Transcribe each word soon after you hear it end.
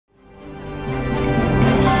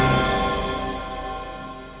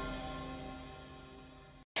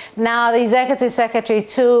Now, the Executive Secretary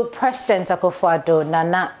to President Akufo-Addo,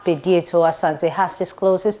 Nana Bediatuo Asante, has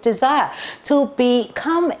disclosed his desire to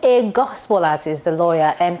become a gospel artist. The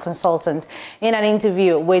lawyer and consultant, in an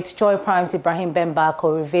interview with Joy Prime's Ibrahim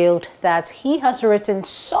Bembako, revealed that he has written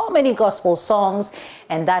so many gospel songs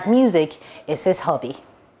and that music is his hobby.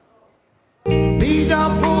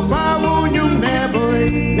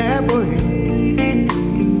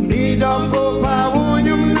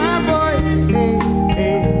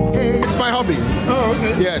 It's my hobby. Oh,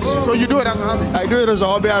 okay. Yes. So you do it as a hobby? I do it as a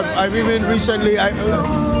hobby. I've even recently,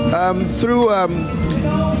 through a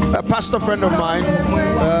pastor friend of mine,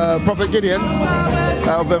 Prophet Gideon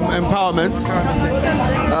of Empowerment,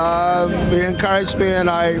 he encouraged me, and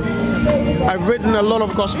I've written a lot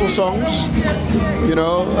of gospel songs. You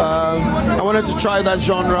know, I wanted to try that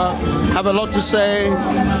genre. Have a lot to say.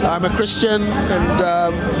 I'm a Christian,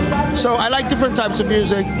 and so I like different types of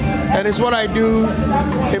music, and it's what I do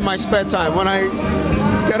in my spare time. When I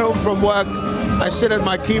get home from work, I sit at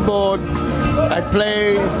my keyboard, I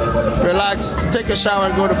play, relax, take a shower,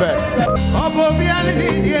 and go to bed.